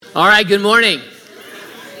All right, good morning.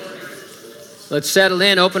 Let's settle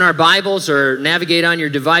in, open our Bibles or navigate on your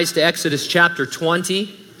device to Exodus chapter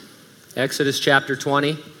 20. Exodus chapter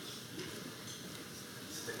 20.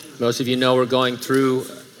 Most of you know we're going through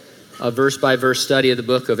a verse-by-verse study of the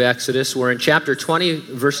book of Exodus. We're in chapter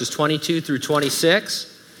 20, verses 22 through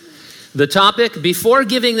 26. The topic, before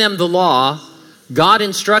giving them the law, God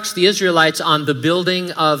instructs the Israelites on the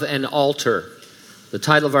building of an altar. The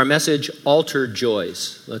title of our message, Altar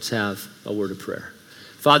Joys. Let's have a word of prayer.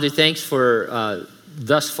 Father, thanks for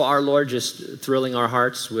thus far, Lord, just thrilling our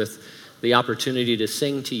hearts with the opportunity to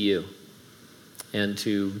sing to you and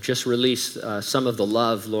to just release some of the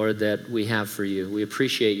love, Lord, that we have for you. We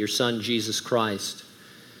appreciate your Son, Jesus Christ,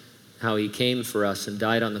 how he came for us and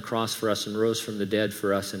died on the cross for us and rose from the dead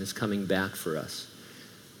for us and is coming back for us.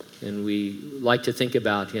 And we like to think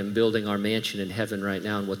about him building our mansion in heaven right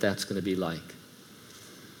now and what that's going to be like.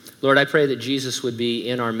 Lord, I pray that Jesus would be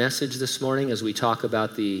in our message this morning as we talk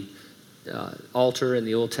about the altar in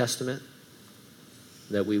the Old Testament,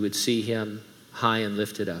 that we would see him high and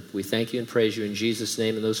lifted up. We thank you and praise you in Jesus'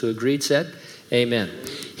 name, and those who agreed said, amen.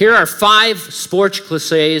 Here are 5 sports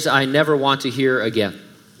cliches I never want to hear again.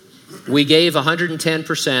 We gave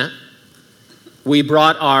 110%. We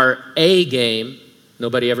brought our A game.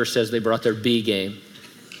 Nobody ever says they brought their B game.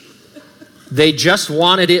 They just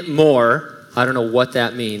wanted it more. I don't know what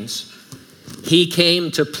that means. He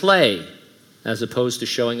came to play as opposed to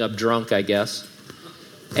showing up drunk, I guess.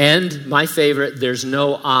 And my favorite, there's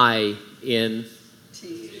no I in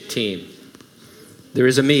team. There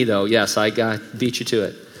is a me, though. Yes, I beat you to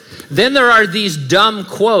it. Then there are these dumb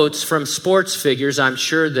quotes from sports figures. I'm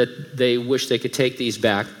sure that they wish they could take these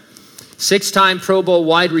back. 6-time Pro Bowl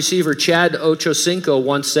wide receiver Chad Ochocinco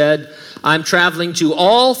once said, "I'm traveling to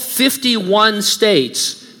all 51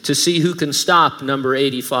 states to see who can stop number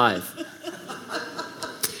 85.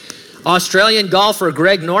 Australian golfer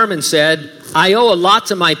Greg Norman said, "I owe a lot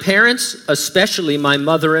to my parents, especially my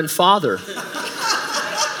mother and father."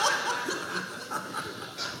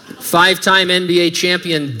 5-time NBA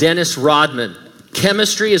champion Dennis Rodman.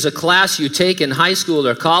 "Chemistry is a class you take in high school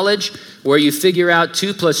or college where you figure out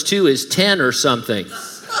 2 + 2 is 10 or something."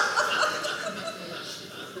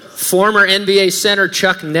 Former NBA center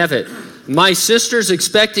Chuck Nevitt. "My sister's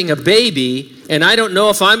expecting a baby, and I don't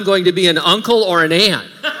know if I'm going to be an uncle or an aunt."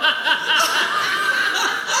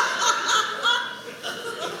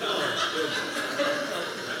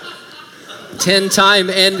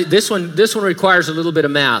 This one requires a little bit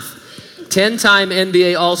of math. 10-time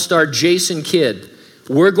NBA All-Star Jason Kidd.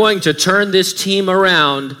 "We're going to turn this team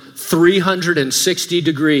around 360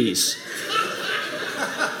 degrees.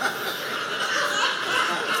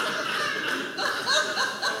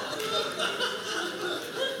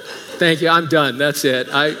 Thank you. I'm done. That's it.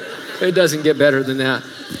 It doesn't get better than that.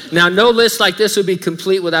 Now, no list like this would be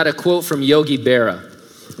complete without a quote from Yogi Berra.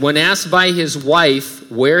 When asked by his wife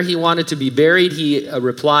where he wanted to be buried, he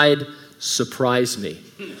replied, "Surprise me."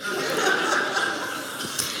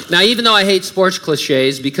 Now, even though I hate sports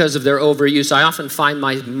cliches because of their overuse, I often find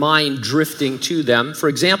my mind drifting to them. For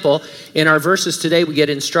example, in our verses today, we get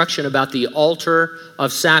instruction about the altar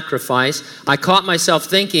of sacrifice. I caught myself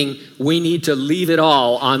thinking we need to leave it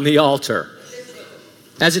all on the altar.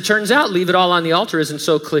 As it turns out, leave it all on the altar isn't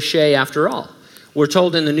so cliche after all. We're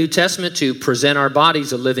told in the New Testament to present our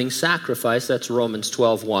bodies a living sacrifice. That's Romans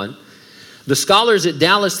 12:1. The scholars at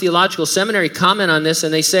Dallas Theological Seminary comment on this,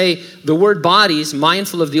 and they say the word bodies,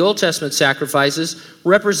 mindful of the Old Testament sacrifices,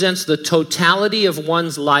 represents the totality of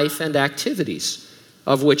one's life and activities,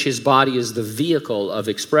 of which his body is the vehicle of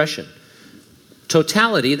expression.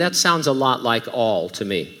 Totality, that sounds a lot like all to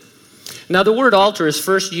me. Now, the word altar is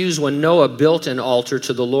first used when Noah built an altar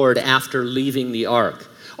to the Lord after leaving the ark.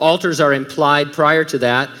 Altars are implied prior to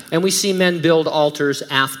that, and we see men build altars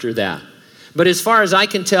after that. But as far as I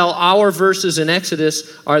can tell, our verses in Exodus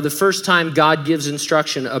are the first time God gives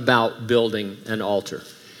instruction about building an altar.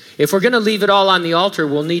 If we're going to leave it all on the altar,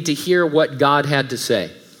 we'll need to hear what God had to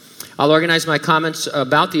say. I'll organize my comments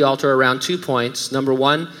about the altar around 2 points. Number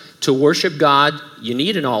 1, to worship God, you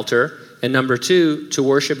need an altar. And number 2, to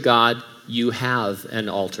worship God, you have an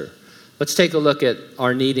altar. Let's take a look at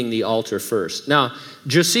our needing the altar first. Now,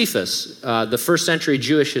 Josephus, the first century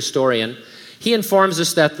Jewish historian, he informs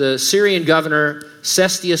us that the Syrian governor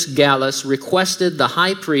Cestius Gallus requested the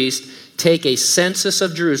high priest take a census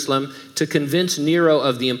of Jerusalem to convince Nero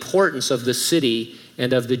of the importance of the city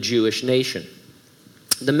and of the Jewish nation.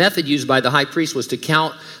 The method used by the high priest was to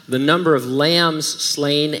count the number of lambs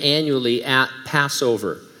slain annually at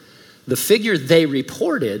Passover. The figure they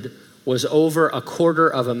reported was over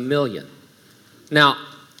 250,000. Now,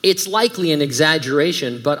 It's likely an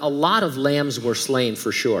exaggeration, but a lot of lambs were slain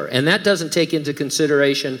for sure. And that doesn't take into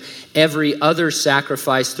consideration every other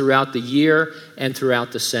sacrifice throughout the year and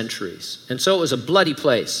throughout the centuries. And so it was a bloody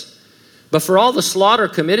place. But for all the slaughter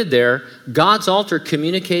committed there, God's altar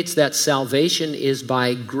communicates that salvation is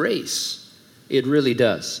by grace. It really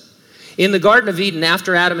does. In the Garden of Eden,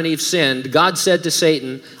 after Adam and Eve sinned, God said to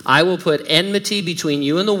Satan, I will put enmity between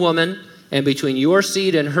you and the woman, and between your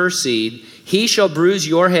seed and her seed. He shall bruise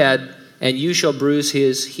your head, and you shall bruise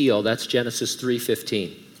his heel. That's Genesis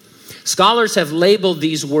 3:15. Scholars have labeled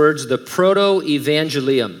these words the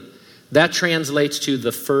proto-evangelium. That translates to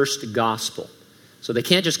the first gospel. So they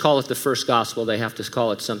can't just call it the first gospel. They have to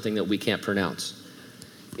call it something that we can't pronounce.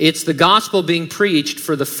 It's the gospel being preached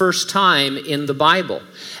for the first time in the Bible.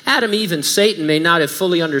 Adam, Eve, and Satan may not have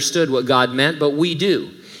fully understood what God meant, but we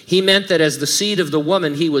do. He meant that as the seed of the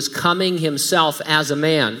woman, he was coming himself as a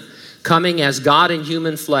man, coming as God in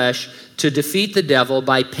human flesh to defeat the devil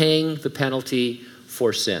by paying the penalty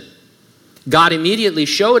for sin. God immediately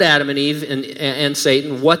showed Adam and Eve and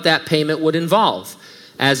Satan what that payment would involve.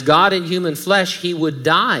 As God in human flesh, he would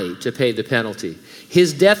die to pay the penalty.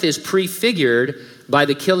 His death is prefigured by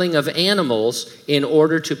the killing of animals in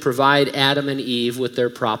order to provide Adam and Eve with their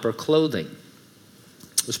proper clothing.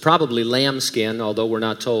 It was probably lambskin, although we're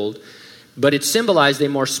not told, but it symbolized a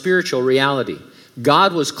more spiritual reality.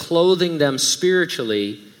 God was clothing them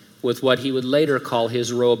spiritually with what he would later call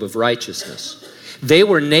his robe of righteousness. They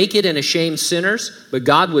were naked and ashamed sinners, but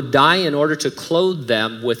God would die in order to clothe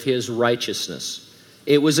them with his righteousness.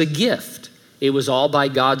 It was a gift. It was all by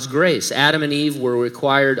God's grace. Adam and Eve were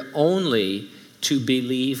required only to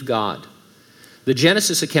believe God. The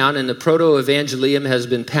Genesis account in the Proto-Evangelium has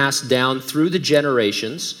been passed down through the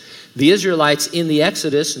generations. The Israelites in the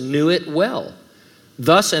Exodus knew it well.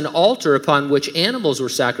 Thus, an altar upon which animals were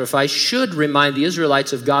sacrificed should remind the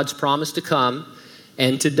Israelites of God's promise to come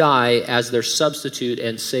and to die as their substitute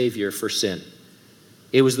and savior for sin.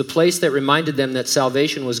 It was the place that reminded them that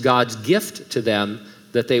salvation was God's gift to them,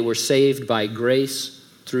 that they were saved by grace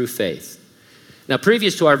through faith. Now,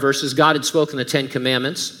 previous to our verses, God had spoken the Ten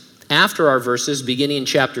Commandments. After our verses, beginning in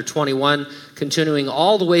chapter 21, continuing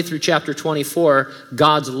all the way through chapter 24,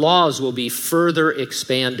 God's laws will be further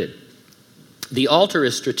expanded. The altar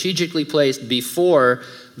is strategically placed before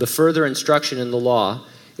the further instruction in the law.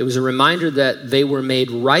 It was a reminder that they were made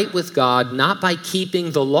right with God, not by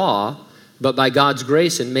keeping the law, but by God's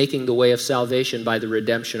grace in making the way of salvation by the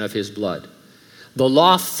redemption of his blood. The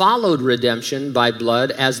law followed redemption by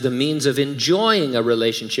blood as the means of enjoying a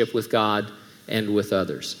relationship with God and with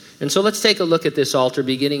others. And so let's take a look at this altar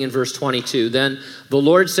beginning in verse 22. Then the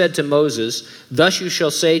Lord said to Moses, "Thus you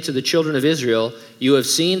shall say to the children of Israel, you have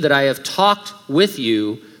seen that I have talked with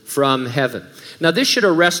you from heaven." Now this should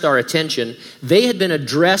arrest our attention. They had been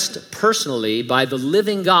addressed personally by the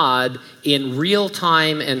living God in real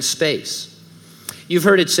time and space. You've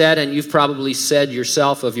heard it said, and you've probably said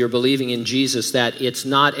yourself of your believing in Jesus, that it's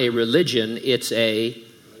not a religion, it's a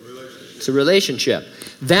relationship.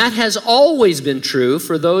 That has always been true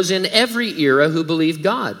for those in every era who believed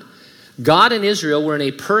God. God and Israel were in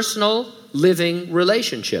a personal, living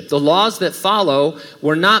relationship. The laws that follow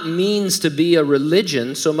were not means to be a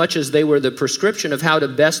religion so much as they were the prescription of how to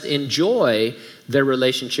best enjoy their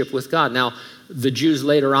relationship with God. Now, the Jews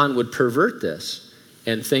later on would pervert this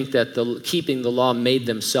and think that keeping the law made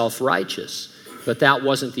them self-righteous, but that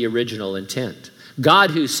wasn't the original intent.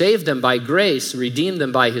 God, who saved them by grace, redeemed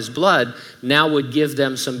them by his blood, now would give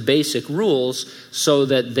them some basic rules so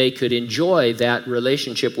that they could enjoy that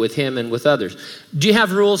relationship with him and with others. Do you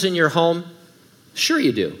have rules in your home? Sure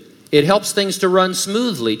you do. It helps things to run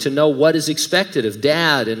smoothly, to know what is expected of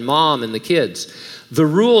dad and mom and the kids. The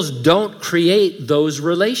rules don't create those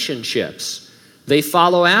relationships. They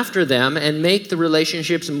follow after them and make the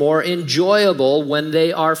relationships more enjoyable when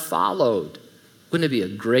they are followed. Wouldn't it be a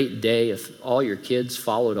great day if all your kids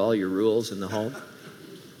followed all your rules in the home?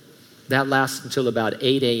 That lasts until about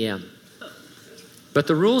 8 a.m. But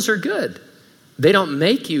the rules are good. They don't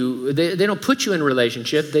make you, they don't put you in a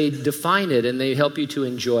relationship. They define it and they help you to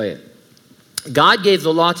enjoy it. God gave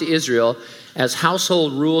the law to Israel as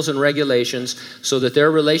household rules and regulations so that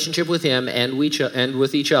their relationship with him and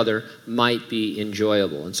with each other might be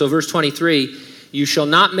enjoyable. And so verse 23, you shall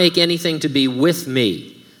not make anything to be with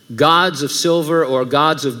me. Gods of silver or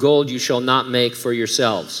gods of gold you shall not make for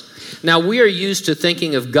yourselves. Now we are used to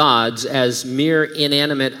thinking of gods as mere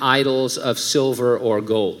inanimate idols of silver or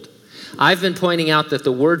gold. I've been pointing out that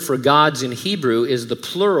the word for gods in Hebrew is the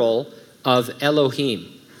plural of Elohim.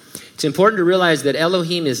 It's important to realize that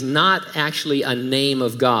Elohim is not actually a name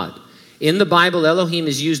of God. In the Bible, Elohim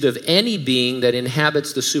is used of any being that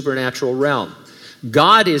inhabits the supernatural realm.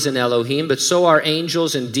 God is an Elohim, but so are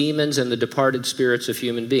angels and demons and the departed spirits of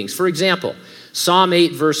human beings. For example, Psalm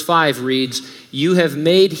 8 verse 5 reads, "You have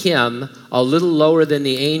made him a little lower than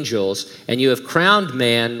the angels, and you have crowned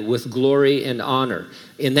man with glory and honor."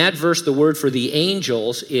 In that verse, the word for the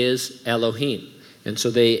angels is Elohim, and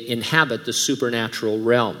so they inhabit the supernatural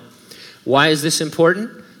realm. Why is this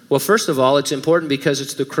important? Well, first of all, it's important because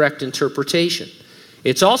it's the correct interpretation.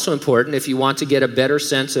 It's also important if you want to get a better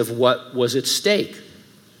sense of what was at stake.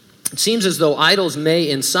 It seems as though idols may,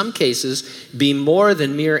 in some cases, be more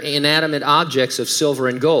than mere inanimate objects of silver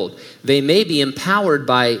and gold. They may be empowered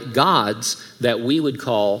by gods that we would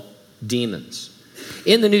call demons.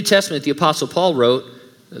 In the New Testament, the Apostle Paul wrote,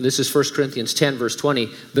 this is 1 Corinthians 10, verse 20,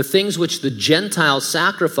 "The things which the Gentiles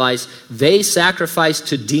sacrifice, they sacrifice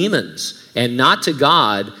to demons and not to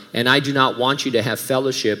God, and I do not want you to have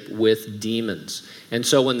fellowship with demons." And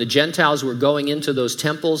so when the Gentiles were going into those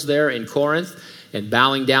temples there in Corinth and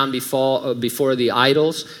bowing down before the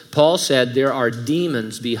idols, Paul said there are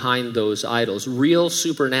demons behind those idols, real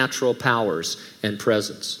supernatural powers and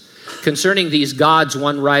presence. Concerning these gods,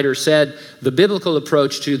 one writer said, "The biblical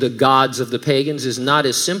approach to the gods of the pagans is not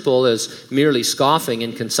as simple as merely scoffing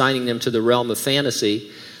and consigning them to the realm of fantasy.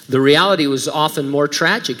 The reality was often more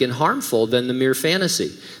tragic and harmful than the mere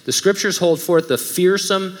fantasy. The scriptures hold forth the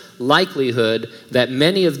fearsome likelihood that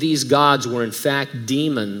many of these gods were in fact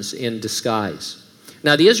demons in disguise."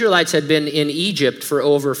 Now, the Israelites had been in Egypt for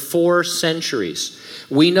over 4 centuries.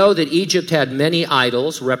 We know that Egypt had many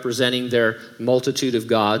idols representing their multitude of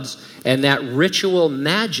gods, and that ritual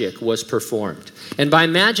magic was performed. And by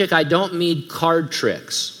magic, I don't mean card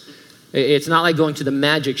tricks. It's not like going to the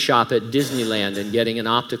magic shop at Disneyland and getting an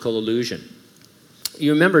optical illusion.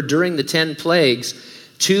 You remember during the 10 plagues,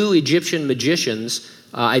 2 Egyptian magicians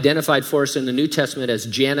identified for us in the New Testament as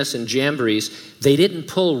Jannes and Jambres, they didn't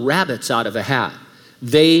pull rabbits out of a hat.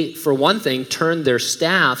 They, for one thing, turned their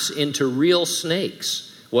staffs into real snakes.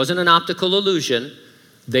 It wasn't an optical illusion.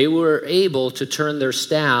 They were able to turn their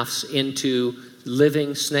staffs into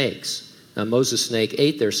living snakes. Now, Moses' snake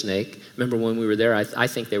ate their snake. Remember when we were there, I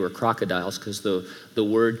think they were crocodiles because the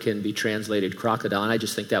word can be translated crocodile, and I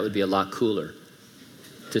just think that would be a lot cooler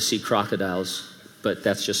to see crocodiles, but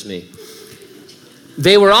that's just me.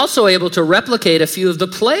 They were also able to replicate a few of the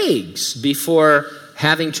plagues before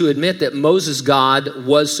having to admit that Moses' God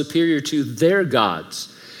was superior to their gods.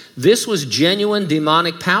 This was genuine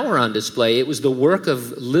demonic power on display. It was the work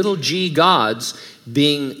of little g gods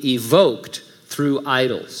being evoked through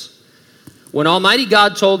idols. When Almighty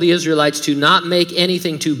God told the Israelites to not make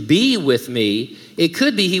anything to be with me, it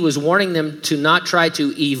could be he was warning them to not try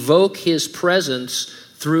to evoke his presence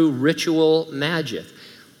through ritual magic.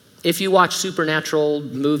 If you watch supernatural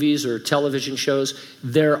movies or television shows,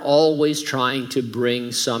 they're always trying to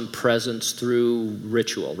bring some presence through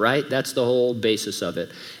ritual, right? That's the whole basis of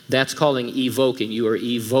it. That's calling evoking. You are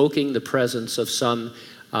evoking the presence of some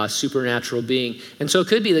supernatural being. And so it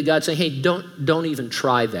could be that God's saying, hey, don't even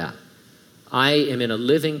try that. I am in a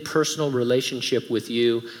living personal relationship with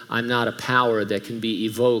you. I'm not a power that can be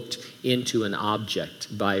evoked into an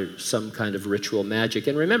object by some kind of ritual magic.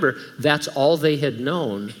 And remember, that's all they had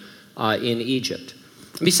known in Egypt.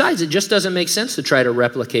 Besides, it just doesn't make sense to try to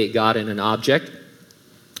replicate God in an object.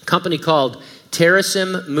 A company called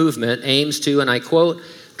Terrasim Movement aims to, and I quote,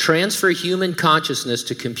 transfer human consciousness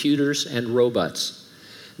to computers and robots.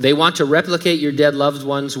 They want to replicate your dead loved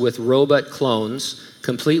ones with robot clones,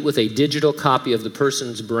 complete with a digital copy of the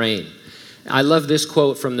person's brain. I love this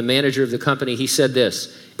quote from the manager of the company. He said this,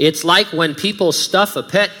 "It's like when people stuff a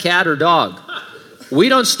pet cat or dog. We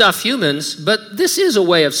don't stuff humans, but this is a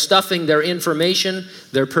way of stuffing their information,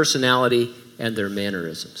 their personality, and their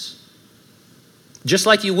mannerisms." Just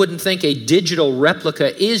like you wouldn't think a digital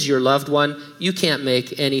replica is your loved one, you can't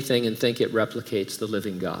make anything and think it replicates the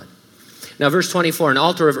living God. Now, verse 24, "An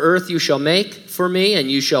altar of earth you shall make for me, and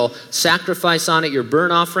you shall sacrifice on it your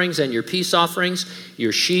burnt offerings and your peace offerings,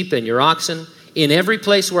 your sheep and your oxen. In every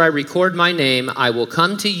place where I record my name, I will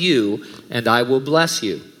come to you, and I will bless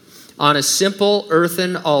you." On a simple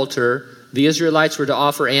earthen altar, the Israelites were to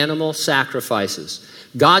offer animal sacrifices.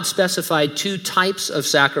 God specified 2 types of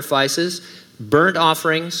sacrifices, burnt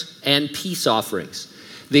offerings and peace offerings.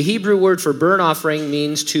 The Hebrew word for burnt offering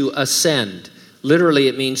means to ascend. Literally,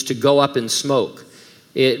 it means to go up in smoke.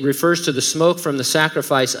 It refers to the smoke from the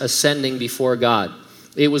sacrifice ascending before God.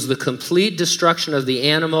 It was the complete destruction of the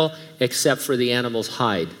animal except for the animal's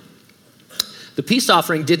hide. The peace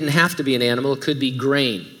offering didn't have to be an animal. It could be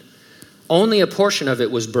grain. Only a portion of it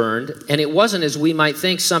was burned, and it wasn't, as we might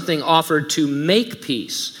think, something offered to make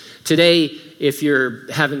peace, Today, if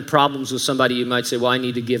you're having problems with somebody, you might say, well, I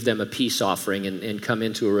need to give them a peace offering and come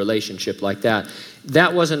into a relationship like that.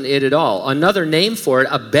 That wasn't it at all. Another name for it,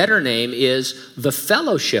 a better name, is the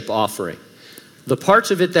fellowship offering. The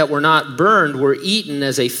parts of it that were not burned were eaten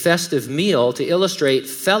as a festive meal to illustrate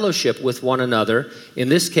fellowship with one another. In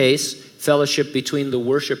this case, fellowship between the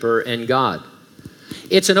worshiper and God.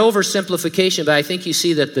 It's an oversimplification, but I think you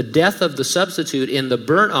see that the death of the substitute in the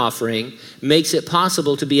burnt offering makes it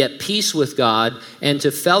possible to be at peace with God and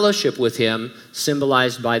to fellowship with him,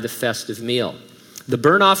 symbolized by the festive meal. The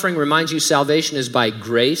burnt offering reminds you salvation is by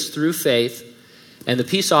grace through faith, and the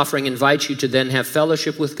peace offering invites you to then have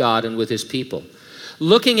fellowship with God and with his people.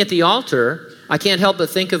 Looking at the altar, I can't help but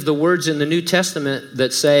think of the words in the New Testament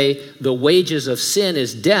that say the wages of sin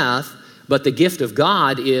is death, but the gift of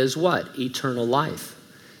God is what? Eternal life.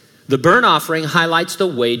 The burnt offering highlights the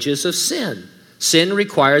wages of sin. Sin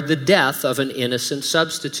required the death of an innocent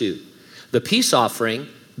substitute. The peace offering,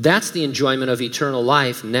 that's the enjoyment of eternal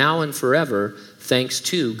life now and forever, thanks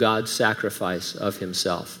to God's sacrifice of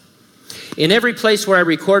himself. In every place where I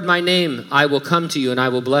record my name, I will come to you and I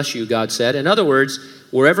will bless you, God said. In other words,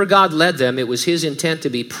 wherever God led them, it was his intent to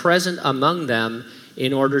be present among them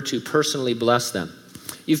in order to personally bless them.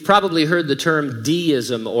 You've probably heard the term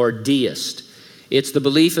deism or deist. It's the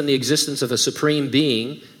belief in the existence of a supreme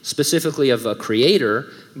being, specifically of a creator,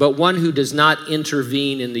 but one who does not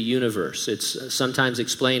intervene in the universe. It's sometimes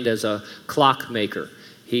explained as a clockmaker.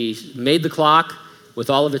 He made the clock with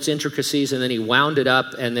all of its intricacies, and then he wound it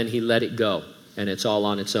up, and then he let it go, and it's all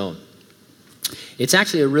on its own. It's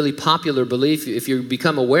actually a really popular belief. If you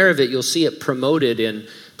become aware of it, you'll see it promoted in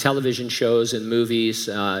television shows and movies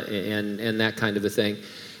and that kind of a thing.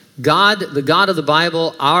 God, the God of the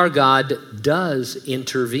Bible, our God, does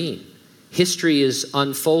intervene. History is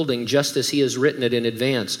unfolding just as he has written it in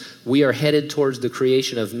advance. We are headed towards the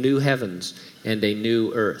creation of new heavens and a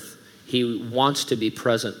new earth. He wants to be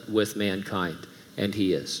present with mankind, and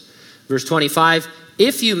he is. Verse 25,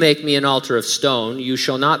 if you make me an altar of stone, you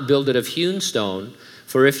shall not build it of hewn stone,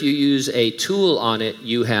 for if you use a tool on it,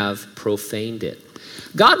 you have profaned it.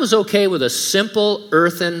 God was okay with a simple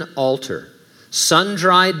earthen altar.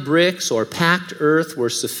 Sun-dried bricks or packed earth were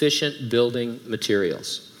sufficient building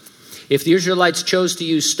materials. If the Israelites chose to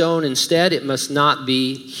use stone instead, it must not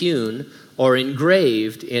be hewn or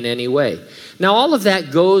engraved in any way. Now, all of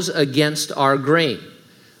that goes against our grain.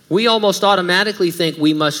 We almost automatically think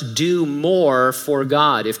we must do more for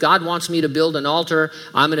God. If God wants me to build an altar,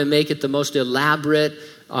 I'm going to make it the most elaborate,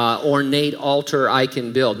 ornate altar I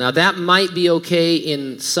can build. Now, that might be okay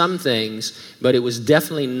in some things, but it was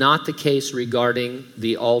definitely not the case regarding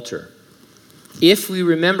the altar. If we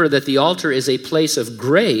remember that the altar is a place of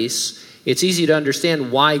grace, it's easy to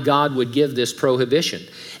understand why God would give this prohibition.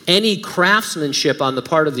 Any craftsmanship on the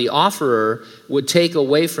part of the offerer would take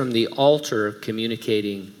away from the altar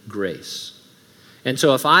communicating grace. And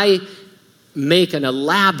so if I make an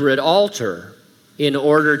elaborate altar in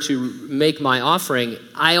order to make my offering,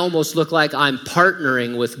 I almost look like I'm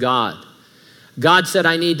partnering with God. God said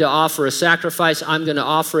I need to offer a sacrifice. I'm going to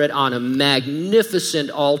offer it on a magnificent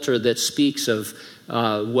altar that speaks of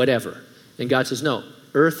whatever. And God says, no,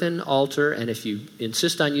 earthen altar, and if you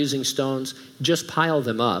insist on using stones, just pile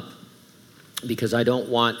them up, because I don't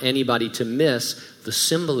want anybody to miss the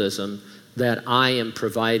symbolism that I am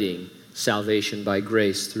providing salvation by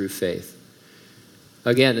grace through faith.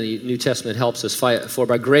 Again, the New Testament helps us, for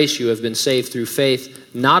by grace you have been saved through faith,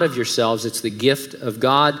 not of yourselves. It's the gift of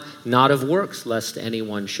God, not of works, lest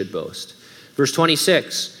anyone should boast. Verse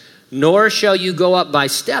 26, nor shall you go up by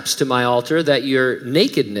steps to my altar, that your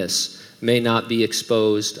nakedness may not be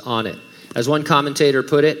exposed on it. As one commentator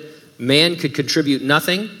put it, man could contribute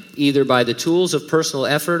nothing, either by the tools of personal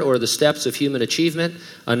effort or the steps of human achievement.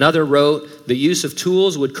 Another wrote, the use of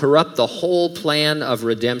tools would corrupt the whole plan of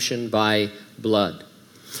redemption by blood.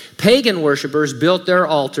 Pagan worshipers built their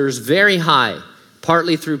altars very high,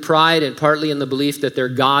 partly through pride and partly in the belief that their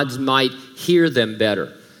gods might hear them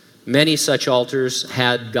better. Many such altars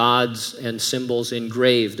had gods and symbols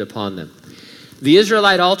engraved upon them. The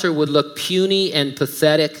Israelite altar would look puny and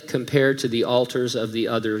pathetic compared to the altars of the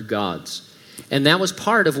other gods. And that was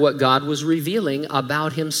part of what God was revealing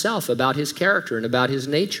about himself, about his character, and about his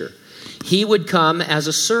nature. He would come as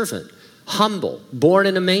a servant, humble, born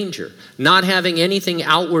in a manger, not having anything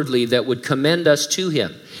outwardly that would commend us to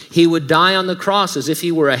him. He would die on the cross as if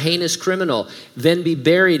he were a heinous criminal, then be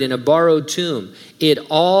buried in a borrowed tomb. It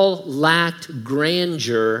all lacked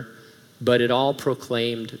grandeur, but it all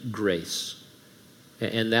proclaimed grace.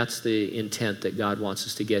 And that's the intent that God wants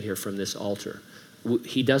us to get here from this altar.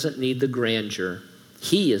 He doesn't need the grandeur.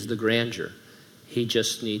 He is the grandeur. He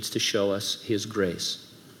just needs to show us his grace.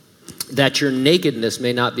 That your nakedness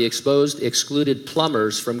may not be exposed excluded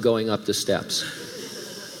plumbers from going up the steps.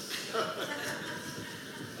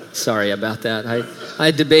 Sorry about that.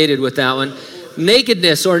 I debated with that one.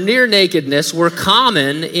 Nakedness or near nakedness were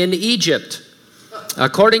common in Egypt.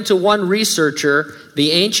 According to one researcher,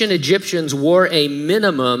 the ancient Egyptians wore a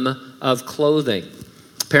minimum of clothing.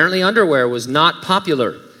 Apparently, underwear was not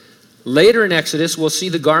popular. Later in Exodus, we'll see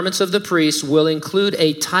the garments of the priests will include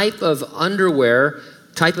a type of underwear,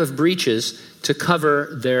 type of breeches to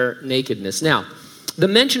cover their nakedness. Now, the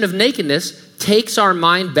mention of nakedness takes our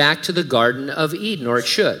mind back to the Garden of Eden, or it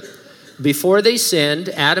should. Before they sinned,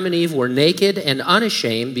 Adam and Eve were naked and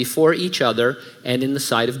unashamed before each other and in the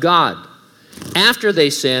sight of God. After they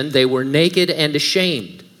sinned, they were naked and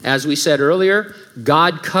ashamed. As we said earlier,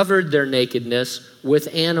 God covered their nakedness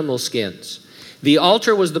with animal skins. The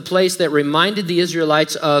altar was the place that reminded the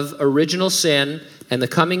Israelites of original sin and the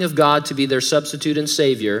coming of God to be their substitute and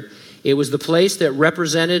Savior. It was the place that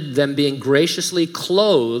represented them being graciously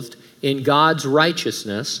clothed in God's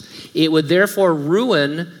righteousness. It would therefore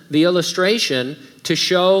ruin the illustration to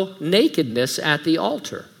show nakedness at the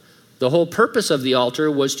altar. The whole purpose of the altar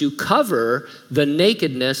was to cover the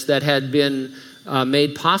nakedness that had been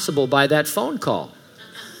made possible by that phone call.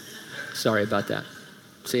 Sorry about that.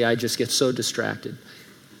 See, I just get so distracted.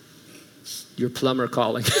 Your plumber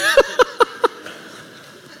calling.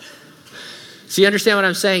 So you understand what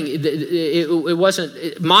I'm saying? It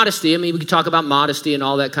wasn't modesty. I mean, we could talk about modesty and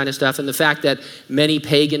all that kind of stuff, and the fact that many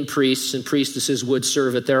pagan priests and priestesses would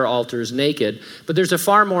serve at their altars naked. But there's a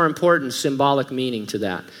far more important symbolic meaning to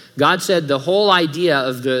that. God said the whole idea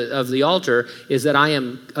of the altar is that I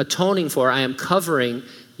am atoning for, I am covering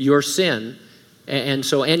your sin, and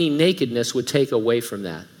so any nakedness would take away from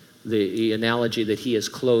that. The analogy that he has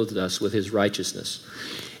clothed us with his righteousness.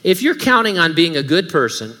 If you're counting on being a good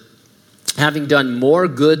person, having done more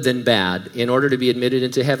good than bad in order to be admitted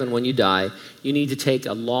into heaven when you die, you need to take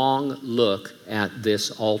a long look at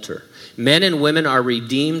this altar. Men and women are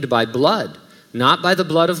redeemed by blood, not by the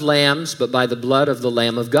blood of lambs, but by the blood of the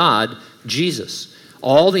Lamb of God, Jesus.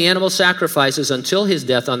 All the animal sacrifices until his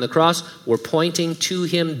death on the cross were pointing to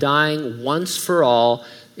him dying once for all,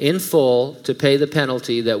 in full, to pay the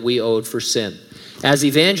penalty that we owed for sin. As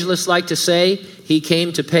evangelists like to say, he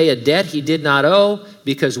came to pay a debt he did not owe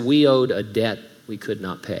because we owed a debt we could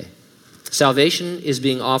not pay. Salvation is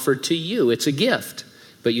being offered to you. It's a gift,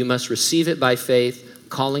 but you must receive it by faith,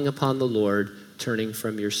 calling upon the Lord, turning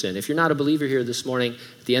from your sin. If you're not a believer here this morning,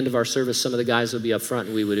 at the end of our service, some of the guys will be up front,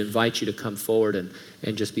 and we would invite you to come forward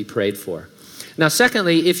and just be prayed for. Now,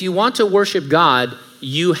 secondly, if you want to worship God,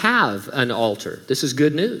 you have an altar. This is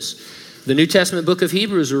good news. The New Testament book of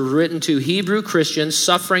Hebrews was written to Hebrew Christians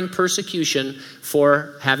suffering persecution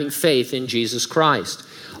for having faith in Jesus Christ.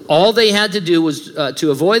 All they had to do was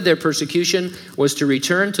to avoid their persecution was to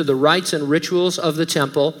return to the rites and rituals of the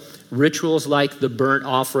temple, rituals like the burnt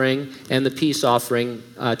offering and the peace offering,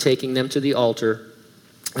 taking them to the altar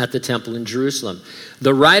at the temple in Jerusalem.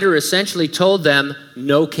 The writer essentially told them,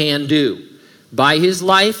 no can do. By his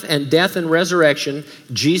life and death and resurrection,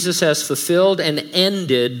 Jesus has fulfilled and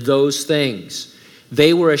ended those things.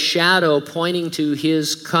 They were a shadow pointing to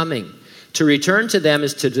his coming. To return to them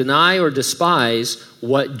is to deny or despise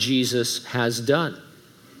what Jesus has done.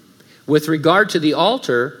 With regard to the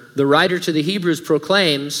altar, the writer to the Hebrews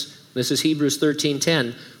proclaims, this is Hebrews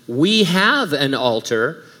 13:10, we have an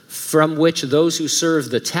altar from which those who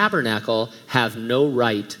serve the tabernacle have no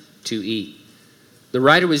right to eat. The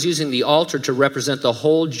writer was using the altar to represent the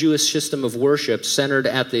whole Jewish system of worship centered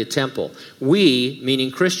at the temple. We,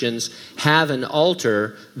 meaning Christians, have an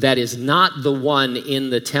altar that is not the one in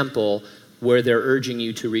the temple where they're urging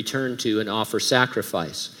you to return to and offer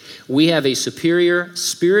sacrifice. We have a superior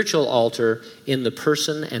spiritual altar in the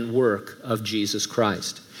person and work of Jesus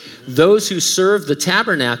Christ. Those who serve the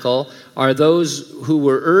tabernacle are those who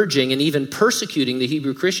were urging and even persecuting the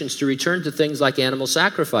Hebrew Christians to return to things like animal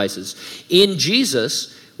sacrifices. In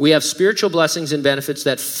Jesus, we have spiritual blessings and benefits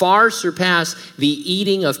that far surpass the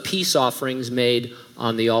eating of peace offerings made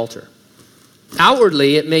on the altar.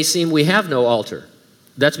 Outwardly, it may seem we have no altar.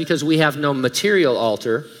 That's because we have no material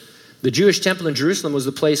altar. The Jewish temple in Jerusalem was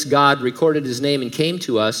the place God recorded his name and came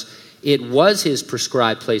to us. It was his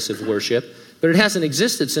prescribed place of worship. But it hasn't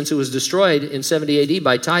existed since it was destroyed in 70 AD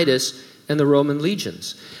by Titus and the Roman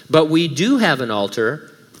legions. But we do have an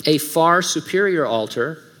altar, a far superior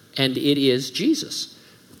altar, and it is Jesus.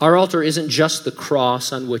 Our altar isn't just the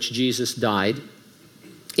cross on which Jesus died.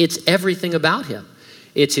 It's everything about him.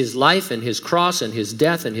 It's his life and his cross and his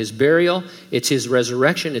death and his burial. It's his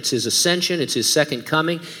resurrection. It's his ascension. It's his second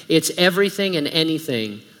coming. It's everything and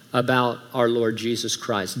anything about our Lord Jesus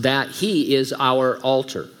Christ, that he is our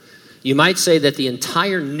altar. You might say that the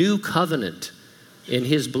entire new covenant in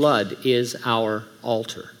his blood is our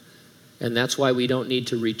altar. And that's why we don't need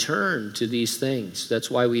to return to these things.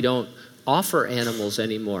 That's why we don't offer animals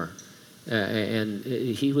anymore. And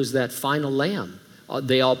he was that final lamb.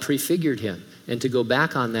 They all prefigured him. And to go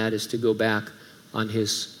back on that is to go back on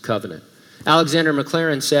his covenant. Alexander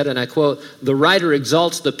Maclaren said, and I quote, "The writer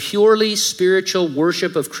exalts the purely spiritual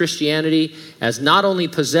worship of Christianity as not only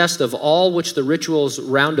possessed of all which the rituals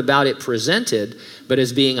round about it presented, but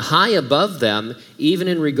as being high above them, even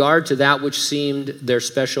in regard to that which seemed their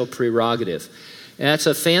special prerogative." And that's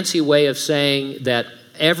a fancy way of saying that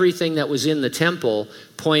everything that was in the temple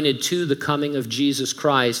pointed to the coming of Jesus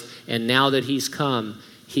Christ, and now that he's come,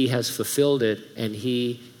 he has fulfilled it, and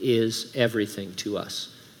he is everything to us.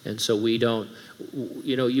 And so we don't,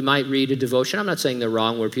 you might read a devotion. I'm not saying they're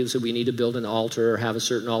wrong, where people say we need to build an altar or have a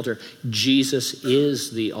certain altar. Jesus is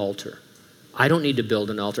the altar. I don't need to build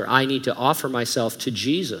an altar. I need to offer myself to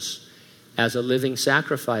Jesus as a living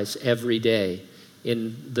sacrifice every day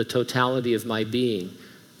in the totality of my being,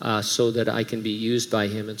 so that I can be used by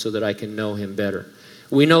him and so that I can know him better.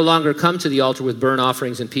 We no longer come to the altar with burnt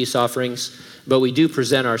offerings and peace offerings, but we do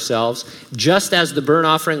present ourselves. Just as the burnt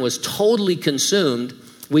offering was totally consumed,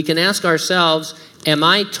 we can ask ourselves, am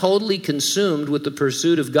I totally consumed with the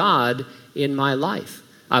pursuit of God in my life?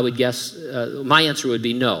 I would guess my answer would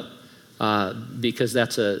be no, because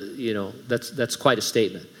that's quite a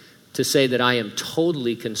statement. To say that I am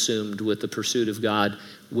totally consumed with the pursuit of God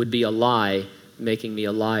would be a lie, making me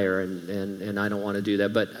a liar, and I don't want to do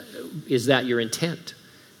that. But is that your intent?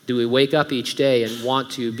 Do we wake up each day and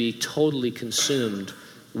want to be totally consumed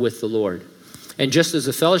with the Lord? And just as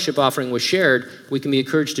the fellowship offering was shared, we can be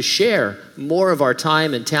encouraged to share more of our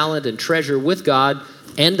time and talent and treasure with God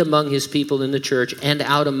and among his people in the church and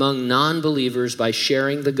out among non-believers by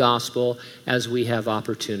sharing the gospel as we have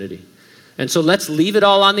opportunity. And so let's leave it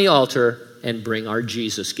all on the altar and bring our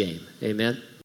Jesus game. Amen.